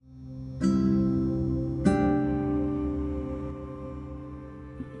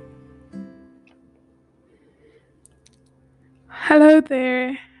Hello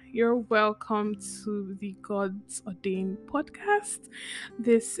there. You're welcome to the God's Ordained podcast.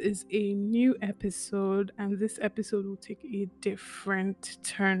 This is a new episode, and this episode will take a different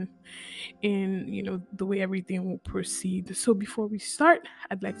turn in, the way everything will proceed. So before we start,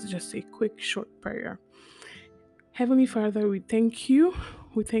 I'd like to just say a quick short prayer. Heavenly Father, we thank you.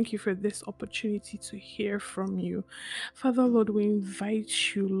 We thank you for this opportunity to hear from you. Father, Lord, we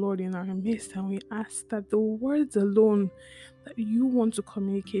invite you, Lord, in our midst, and we ask that the words alone that you want to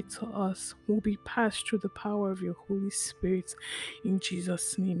communicate to us will be passed through the power of your Holy Spirit. In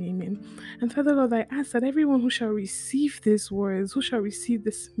Jesus' name, amen. And Father, Lord, I ask that everyone who shall receive these words, who shall receive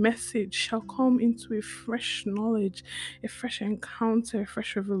this message, shall come into a fresh knowledge, a fresh encounter, a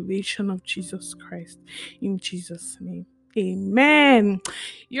fresh revelation of Jesus Christ. In Jesus' name. Amen.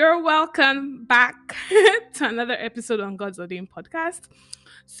 You're welcome back to another episode on God's Ordained podcast.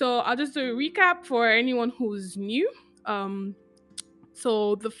 So I'll just do a recap for anyone who's new. Um,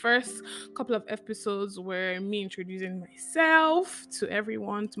 so the first couple of episodes were me introducing myself to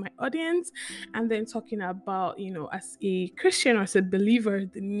everyone, to my audience, and then talking about, as a Christian or as a believer,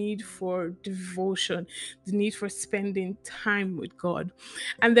 the need for devotion, the need for spending time with God.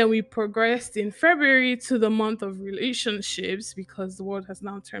 And then we progressed in February to the month of relationships because the world has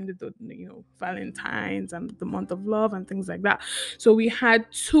now termed it the, Valentine's and the month of love and things like that. So we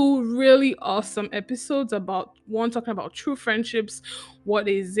had two really awesome episodes about one talking about true friendships. What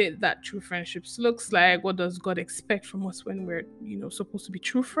is it that true friendships looks like? What does God expect from us when we're, supposed to be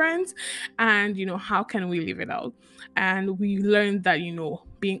true friends? And, how can we live it out? And we learned that,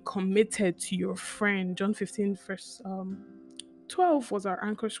 being committed to your friend, John 15, verse 12 was our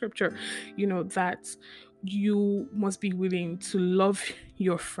anchor scripture, that you must be willing to love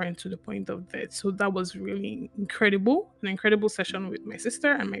your friend to the point of death. So that was really incredible, an incredible session with my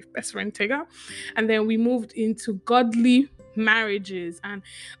sister and my best friend Tega. And then we moved into godly marriages, and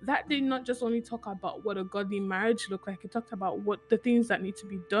that did not just only talk about what a godly marriage looked like. It talked about what the things that need to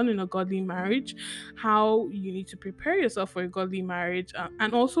be done in a godly marriage, how you need to prepare yourself for a godly marriage,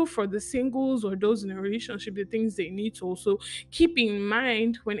 and also for the singles or those in a relationship, the things they need to also keep in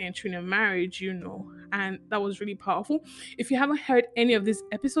mind when entering a marriage, and that was really powerful. If you haven't heard any of these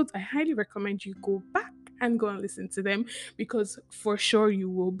episodes, I highly recommend you go back and go and listen to them, because for sure you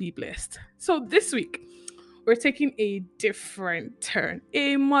will be blessed. So this week we're taking a different turn,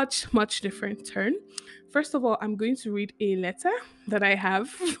 a much, much different turn. First of all, I'm going to read a letter that I have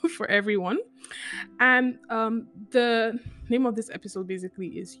for everyone. And the name of this episode basically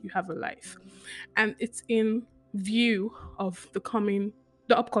is You Have a Life. And it's in view of the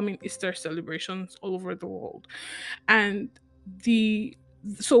upcoming Easter celebrations all over the world. And the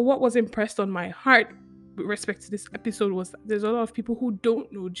so what was impressed on my heart with respect to this episode was that there's a lot of people who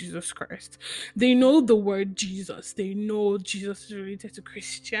don't know Jesus Christ. They know the word Jesus. They know Jesus is related to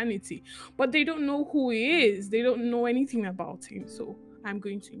Christianity, but they don't know who he is. They don't know anything about him. So I'm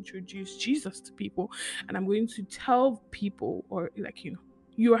going to introduce Jesus to people, and I'm going to tell people, or like,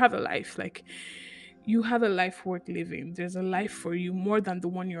 you have a life. Like, you have a life worth living. There's a life for you more than the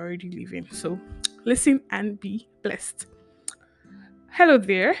one you're already living. So listen and be blessed. Hello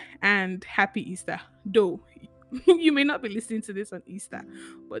there, and happy Easter. Though you may not be listening to this on Easter,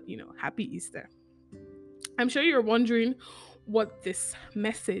 but happy Easter. I'm sure you're wondering what this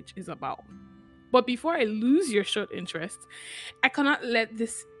message is about. But before I lose your short interest, I cannot let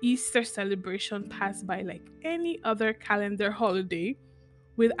this Easter celebration pass by like any other calendar holiday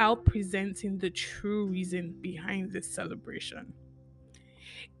without presenting the true reason behind this celebration.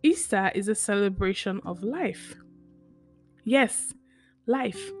 Easter is a celebration of life. Yes,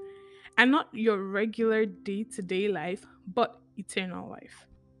 life. And not your regular day to day life, but eternal life.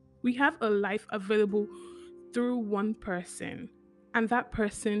 We have a life available through one person, and that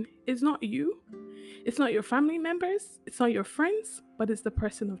person is not you, it's not your family members, it's not your friends, but it's the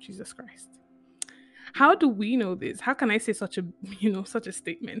person of Jesus Christ. How do we know this? How can I say such a such a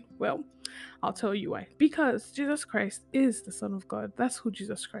statement? Well, I'll tell you why. Because Jesus Christ is the Son of God. That's who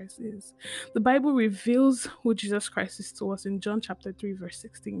Jesus Christ is. The Bible reveals who Jesus Christ is to us in John chapter 3, verse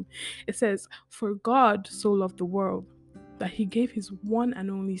 16. It says, "For God so loved the world that he gave his one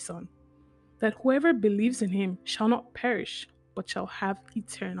and only Son, that whoever believes in him shall not perish, but shall have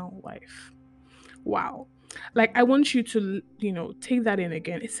eternal life." Wow. Like, I want you to, take that in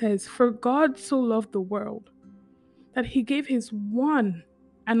again. It says, "For God so loved the world that he gave his one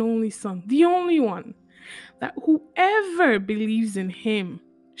and only Son, the only one, that whoever believes in him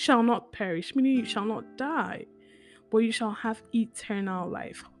shall not perish," meaning you shall not die, but you shall have eternal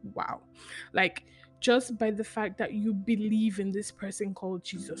life. Wow. Like, just by the fact that you believe in this person called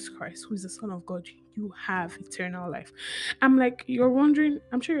Jesus Christ, who is the Son of God, you have eternal life. I'm like, you're wondering,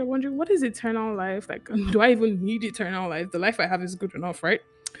 I'm sure you're wondering, what is eternal life? Like, do I even need eternal life? The life I have is good enough, right?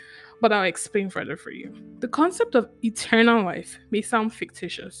 But I'll explain further for you. The concept of eternal life may sound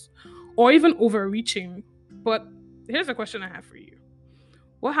fictitious or even overreaching, but here's a question I have for you.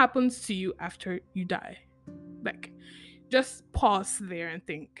 What happens to you after you die? Like, just pause there and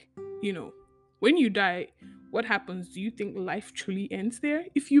think, you know, when you die, what happens? Do you think life truly ends there?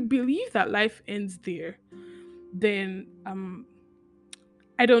 If you believe that life ends there, then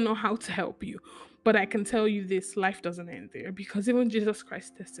I don't know how to help you. But I can tell you this, life doesn't end there, because even Jesus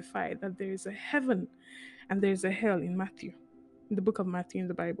Christ testified that there is a heaven and there's a hell in Matthew, in the book of Matthew in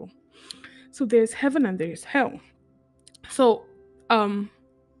the Bible. So there's heaven and there's hell. So um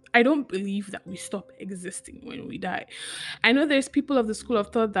I don't believe that we stop existing when we die. I know there's people of the school of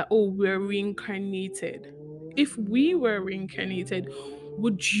thought that, oh, we're reincarnated. If we were reincarnated,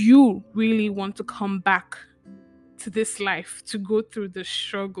 would you really want to come back to this life to go through the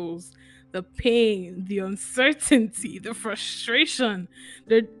struggles, the pain, the uncertainty, the frustration,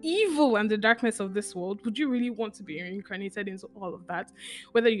 the evil and the darkness of this world? Would you really want to be reincarnated into all of that,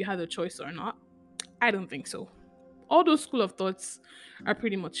 whether you had a choice or not? I don't think so. All those school of thoughts are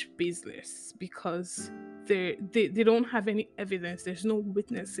pretty much baseless because they don't have any evidence. There's no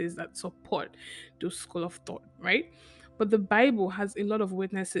witnesses that support those school of thought, right? But the Bible has a lot of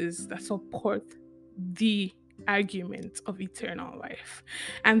witnesses that support the argument of eternal life.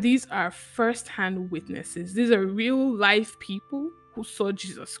 And these are first-hand witnesses. These are real life people who saw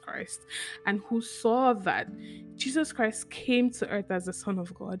Jesus Christ and who saw that Jesus Christ came to earth as the Son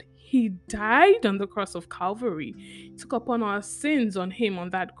of God. He died on the cross of Calvary, took upon our sins on him on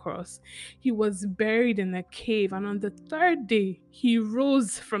that cross. He was buried in a cave, and on the third day, he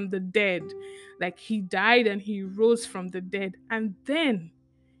rose from the dead. Like, he died and he rose from the dead. And then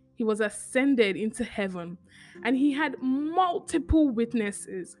he was ascended into heaven, and he had multiple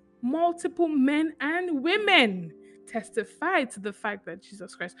witnesses, multiple men and women testified to the fact that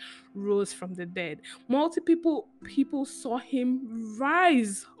Jesus Christ rose from the dead. Multiple people saw him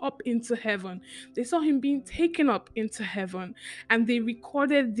rise up into heaven. They saw him being taken up into heaven, and they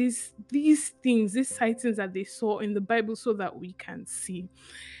recorded these things, these sightings that they saw in the Bible so that we can see.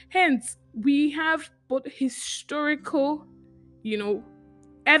 Hence, we have both historical, you know,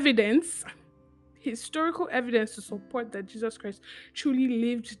 evidence, historical evidence to support that Jesus Christ truly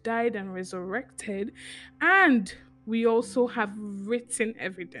lived, died, and resurrected. And we also have written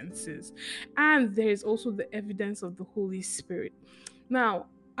evidences. And there is also the evidence of the Holy Spirit. Now,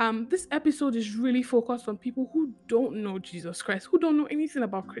 this episode is really focused on people who don't know Jesus Christ, who don't know anything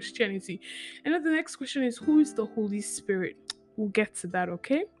about Christianity. And then the next question is, who is the Holy Spirit? We'll get to that,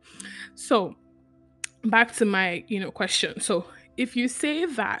 okay? So, back to my question. So if you say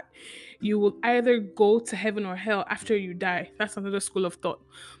that you will either go to heaven or hell after you die, that's another school of thought.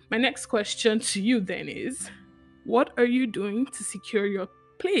 My next question to you then is, what are you doing to secure your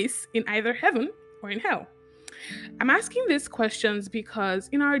place in either heaven or in hell? I'm asking these questions because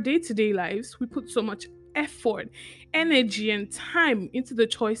in our day to day lives, we put so much effort, energy, and time into the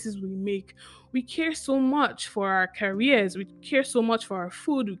choices we make. We care so much for our careers, we care so much for our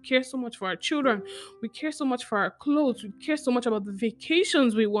food, we care so much for our children, we care so much for our clothes, we care so much about the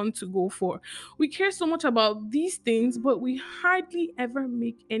vacations we want to go for. We care so much about these things, but we hardly ever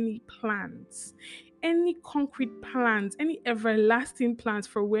make any plans. Any concrete plans, any everlasting plans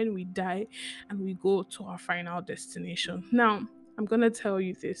for when we die and we go to our final destination. Now, I'm going to tell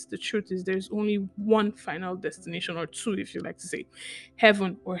you this. The truth is, there's only one final destination, or two, if you like to say,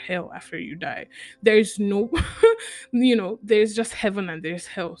 heaven or hell after you die. There's no, there's just heaven and there's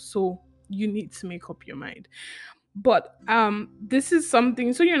hell. So you need to make up your mind. But this is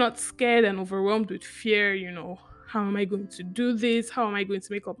something, so you're not scared and overwhelmed with fear, how am I going to do this? How am I going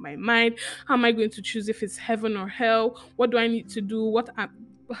to make up my mind? How am I going to choose if it's heaven or hell? What do I need to do? What am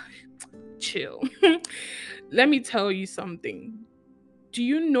chill. Let me tell you something. Do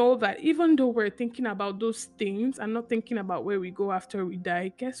you know that even though we're thinking about those things and not thinking about where we go after we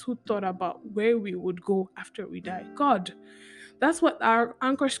die, guess who thought about where we would go after we die? God. That's what our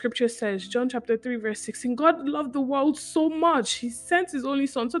anchor scripture says, John chapter 3, verse 16. God loved the world so much, he sent his only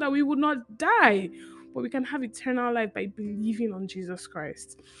son so that we would not die, but we can have eternal life by believing on Jesus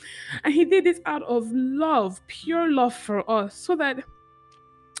Christ. And he did it out of love, pure love for us, so that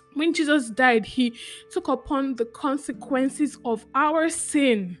when Jesus died, he took upon the consequences of our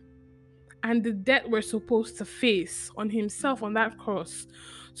sin and the debt we're supposed to face on himself on that cross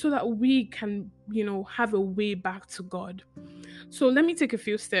so that we can, have a way back to God. So let me take a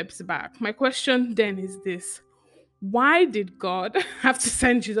few steps back. My question then is this: Why did God have to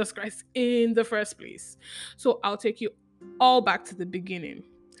send Jesus Christ in the first place? So I'll take you all back to the beginning.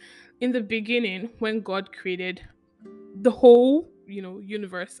 In the beginning, when God created the whole,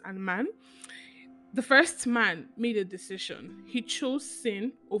 universe and man, the first man made a decision. He chose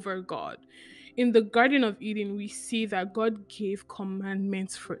sin over God. In the Garden of Eden, we see that God gave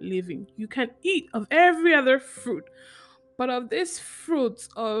commandments for living. You can eat of every other fruit, but of this fruit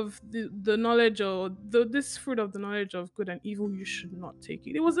of the knowledge or this fruit of the knowledge of good and evil, you should not take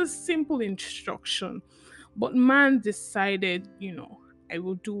it. It was a simple instruction. But man decided, I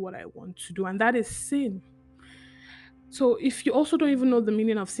will do what I want to do, and that is sin. So if you also don't even know the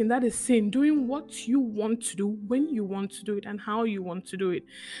meaning of sin, that is sin. Doing what you want to do, when you want to do it, and how you want to do it,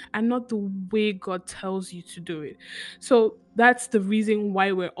 and not the way God tells you to do it. So that's the reason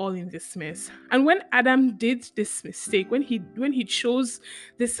why we're all in this mess. And when Adam did this mistake, when he chose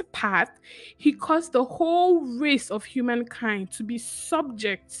this path, he caused the whole race of humankind to be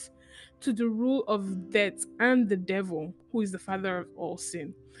subject to the rule of death and the devil, who is the father of all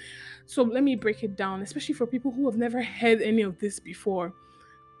sin. So let me break it down, especially for people who have never heard any of this before.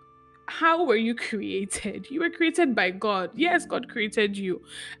 How were you created? You were created by God. Yes, God created you.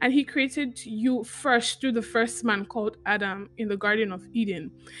 And He created you first through the first man called Adam in the Garden of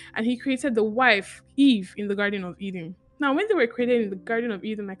Eden. And He created the wife, Eve, in the Garden of Eden. Now, when they were created in the Garden of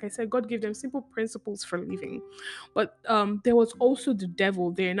Eden, like I said, God gave them simple principles for living. But there was also the devil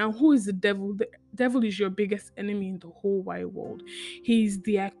there. Now, who is the devil? The devil is your biggest enemy in the whole wide world. He's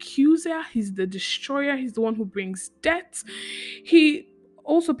the accuser, he's the destroyer, he's the one who brings death. He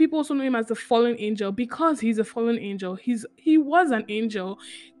also, people also know him as the fallen angel because he's a fallen angel. He was an angel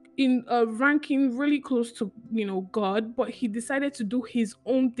in a ranking really close to God, but he decided to do his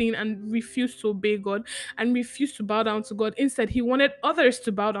own thing and refused to obey God and refused to bow down to God. Instead, he wanted others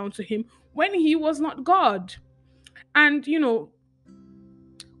to bow down to him when he was not God. And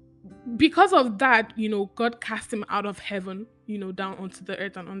because of that, God cast him out of heaven, down onto the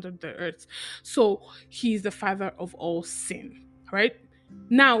earth and under the earth. So he's the father of all sin, right?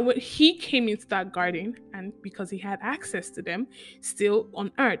 Now, when he came into that garden, and because he had access to them, still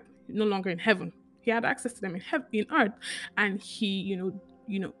on earth, no longer in heaven, he had access to them in earth, and he,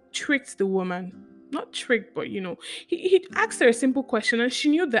 tricked the woman. Not tricked, but he asked her a simple question, and she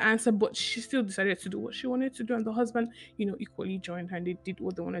knew the answer, but she still decided to do what she wanted to do, and the husband equally joined her and they did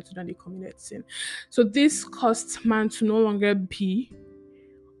what they wanted to do and they committed sin. So this caused man to no longer be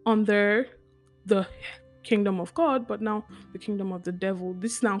under the kingdom of God, but now the kingdom of the devil.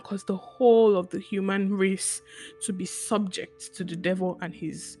 This now caused the whole of the human race to be subject to the devil and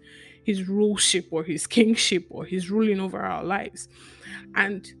his ruleship or his kingship or his ruling over our lives.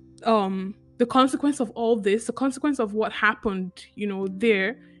 And the consequence of all this, the consequence of what happened,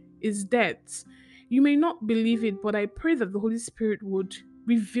 there is death. You may not believe it, but I pray that the Holy Spirit would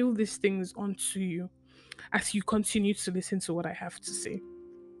reveal these things unto you as you continue to listen to what I have to say.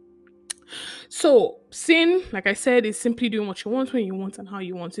 So, sin, like I said, is simply doing what you want when you want and how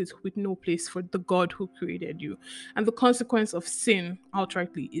you want it with no place for the God who created you. And the consequence of sin,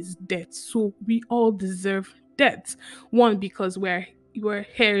 outrightly, is death. So, we all deserve death. One, because we're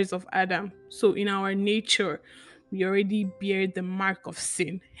heirs of Adam. So, in our nature, we already bear the mark of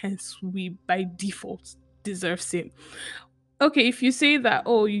sin. Hence, we by default deserve sin. Okay, if you say that,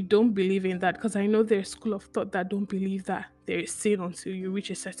 oh, you don't believe in that, because I know there's school of thought that don't believe that there is sin until you reach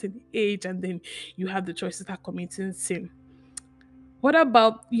a certain age and then you have the choice to start committing sin. What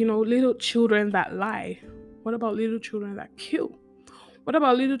about, little children that lie? What about little children that kill? What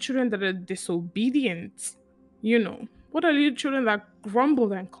about little children that are disobedient? What are little children that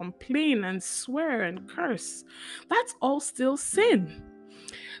grumble and complain and swear and curse? That's all still sin.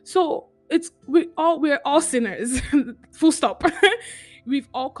 So we're all sinners. Full stop. We've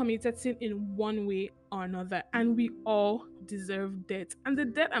all committed sin in one way or another, and we all deserve death. And the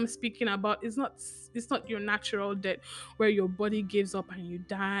death I'm speaking about is not it's not your natural death where your body gives up and you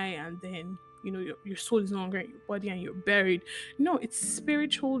die and then your soul is no longer in your body and you're buried. No, it's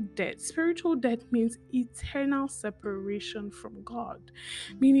spiritual death. Spiritual death means eternal separation from God,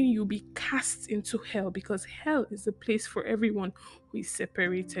 meaning you'll be cast into hell because hell is a place for everyone who is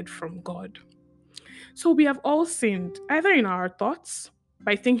separated from God. So we have all sinned, either in our thoughts,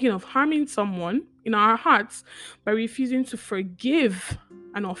 by thinking of harming someone, in our hearts, by refusing to forgive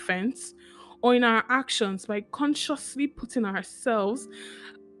an offense, or in our actions, by consciously putting ourselves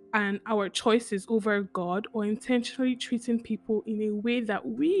and our choices over God, or intentionally treating people in a way that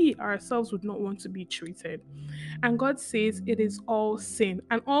we ourselves would not want to be treated. And God says it is all sin,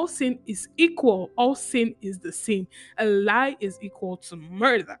 and all sin is equal, all sin is the same. A lie is equal to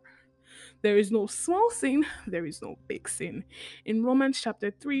murder. There is no small sin, there is no big sin. In Romans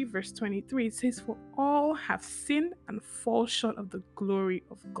chapter 3, verse 23, it says, "For all have sinned and fall short of the glory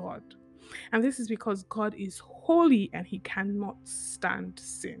of God." And this is because God is holy and he cannot stand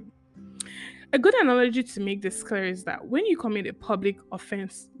sin. A good analogy to make this clear is that when you commit a public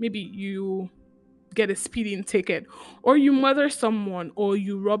offense, maybe you get a speeding ticket, or you murder someone, or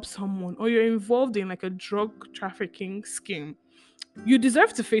you rob someone, or you're involved in like a drug trafficking scheme, you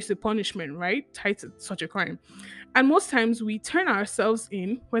deserve to face the punishment, right? Tied to such a crime. And most times we turn ourselves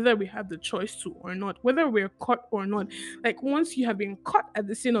in, whether we have the choice to or not, whether we're caught or not. Like once you have been caught at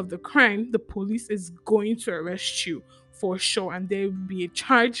the scene of the crime, the police is going to arrest you for sure, and there will be a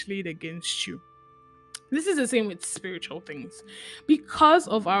charge laid against you. This is the same with spiritual things. Because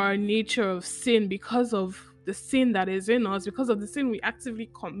of our nature of sin, because of the sin that is in us, because of the sin we actively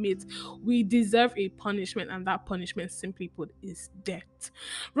commit, we deserve a punishment, and that punishment, simply put, is death.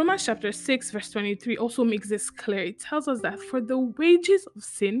 Romans chapter 6, verse 23 also makes this clear. It tells us that for the wages of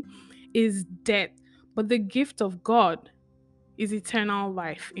sin is death, but the gift of God is eternal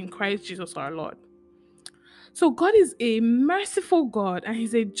life in Christ Jesus our Lord. So God is a merciful God and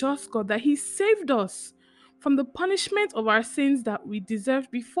He's a just God, that He saved us from the punishment of our sins that we deserved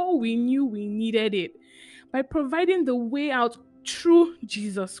before we knew we needed it, by providing the way out through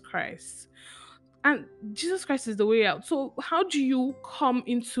Jesus Christ. And Jesus Christ is the way out. So how do you come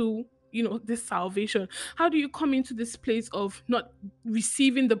into, this salvation? How do you come into this place of not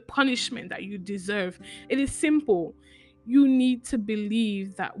receiving the punishment that you deserve? It is simple. You need to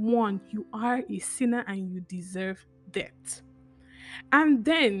believe that, one, you are a sinner and you deserve death. And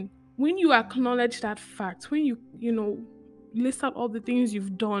then when you acknowledge that fact, when you list out all the things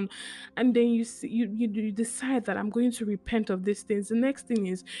you've done, and then you decide that I'm going to repent of these things, the next thing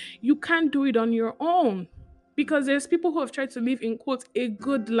is, you can't do it on your own. Because there's people who have tried to live in quotes a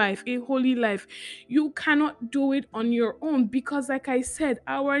good life, a holy life. You cannot do it on your own because, like I said,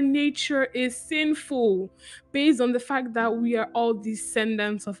 our nature is sinful based on the fact that we are all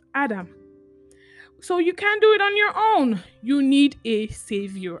descendants of Adam. So you can't do it on your own. You need a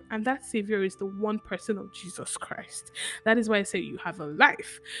savior, and that savior is the one person of Jesus Christ. That is why I say you have a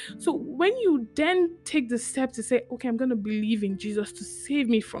life. So when you then take the step to say, okay, I'm going to believe in Jesus to save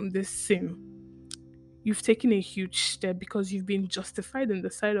me from this sin, you've taken a huge step, because you've been justified in the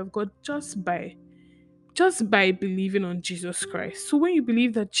sight of God just by believing on Jesus Christ. So when you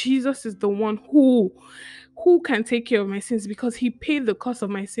believe that Jesus is the one who can take care of my sins because he paid the cost of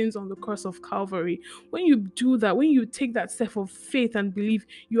my sins on the cross of Calvary, when you do that, when you take that step of faith and believe,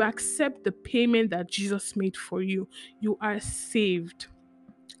 you accept the payment that Jesus made for you, you are saved.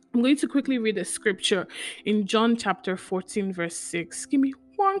 I'm going to quickly read a scripture in John chapter 14, verse 6. Give me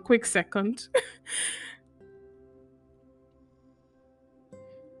one quick second.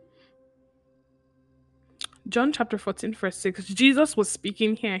 John chapter 14, verse 6. Jesus was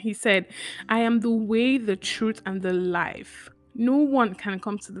speaking here. He said, I am the way, the truth, and the life. No one can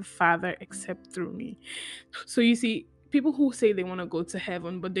come to the Father except through me. So you see, people who say they want to go to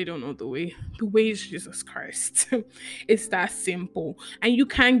heaven, but they don't know the way. The way is Jesus Christ. It's that simple. And you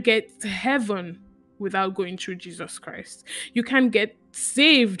can't get to heaven without going through Jesus Christ. You can't get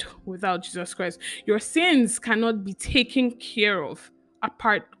saved without Jesus Christ. Your sins cannot be taken care of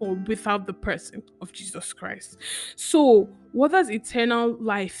apart or without the person of Jesus Christ. So, what does eternal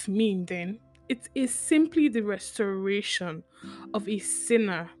life mean then? It is simply the restoration of a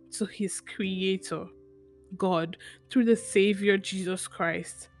sinner to his creator, God, through the Savior Jesus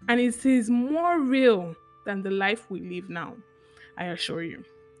Christ. And it is more real than the life we live now, I assure you.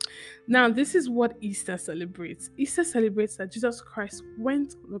 Now, this is what Easter celebrates. Easter celebrates that Jesus Christ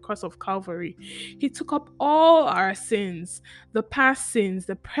went on the cross of Calvary. He took up all our sins, the past sins,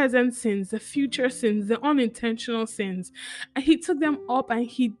 the present sins, the future sins, the unintentional sins. And he took them up and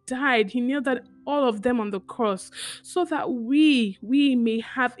he died. He nailed that all of them on the cross so that we may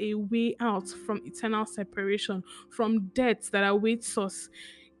have a way out from eternal separation, from death that awaits us,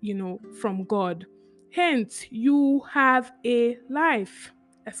 from God. Hence, you have a life!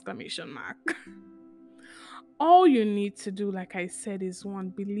 Exclamation mark. All you need to do, like I said, is one,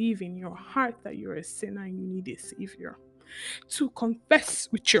 believe in your heart that you're a sinner and you need a savior. To confess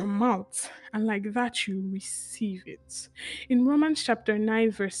with your mouth, and like that you receive it. In Romans chapter 9,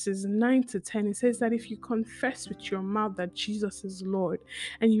 verses 9 to 10, it says that if you confess with your mouth that Jesus is Lord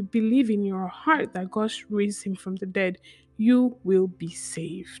and you believe in your heart that God raised him from the dead, you will be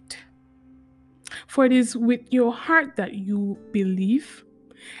saved. For it is with your heart that you believe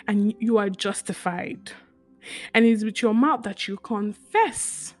and you are justified. And it is with your mouth that you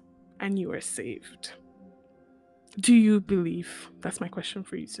confess and you are saved. Do you believe? That's my question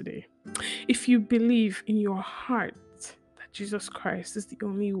for you today. If you believe in your heart that Jesus Christ is the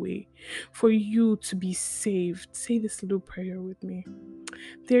only way for you to be saved, say this little prayer with me.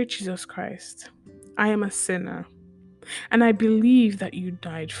 Dear Jesus Christ, I am a sinner and I believe that you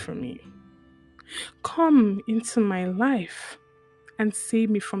died for me. Come into my life and save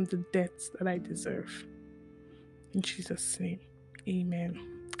me from the death that I deserve. In Jesus' name,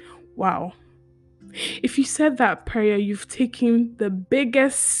 amen. Wow. If you said that prayer, you've taken the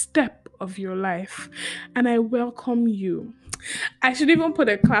biggest step of your life, and I welcome you. I should even put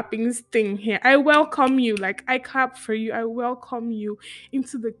a clapping thing here. I welcome you. Like, I clap for you. I welcome you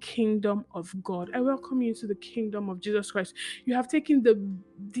into the kingdom of God. I welcome you into the kingdom of Jesus Christ. You have taken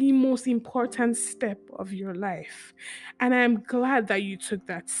the most important step of your life. And I am glad that you took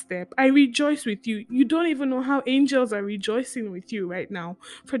that step. I rejoice with you. You don't even know how angels are rejoicing with you right now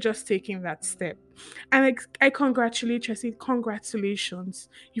for just taking that step. And I congratulate you. I say, congratulations.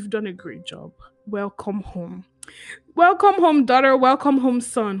 You've done a great job. Welcome home. Welcome home, daughter. Welcome home,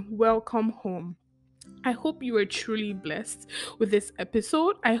 son. Welcome home. I hope you were truly blessed with this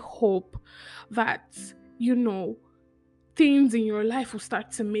episode. I hope that, you know, things in your life will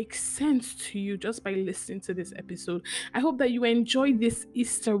start to make sense to you just by listening to this episode. I hope that you enjoy this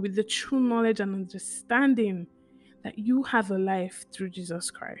Easter with the true knowledge and understanding that you have a life through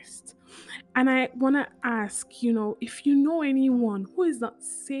Jesus Christ. And I want to ask, if you know anyone who is not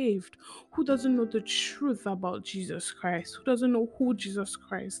saved, who doesn't know the truth about Jesus Christ, who doesn't know who Jesus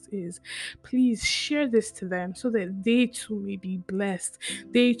Christ is, please share this to them so that they too may be blessed.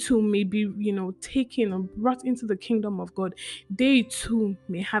 They too may be, taken and brought into the kingdom of God. They too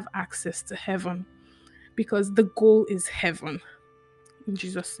may have access to heaven because the goal is heaven. In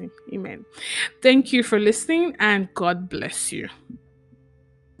Jesus' name, amen. Thank you for listening and God bless you.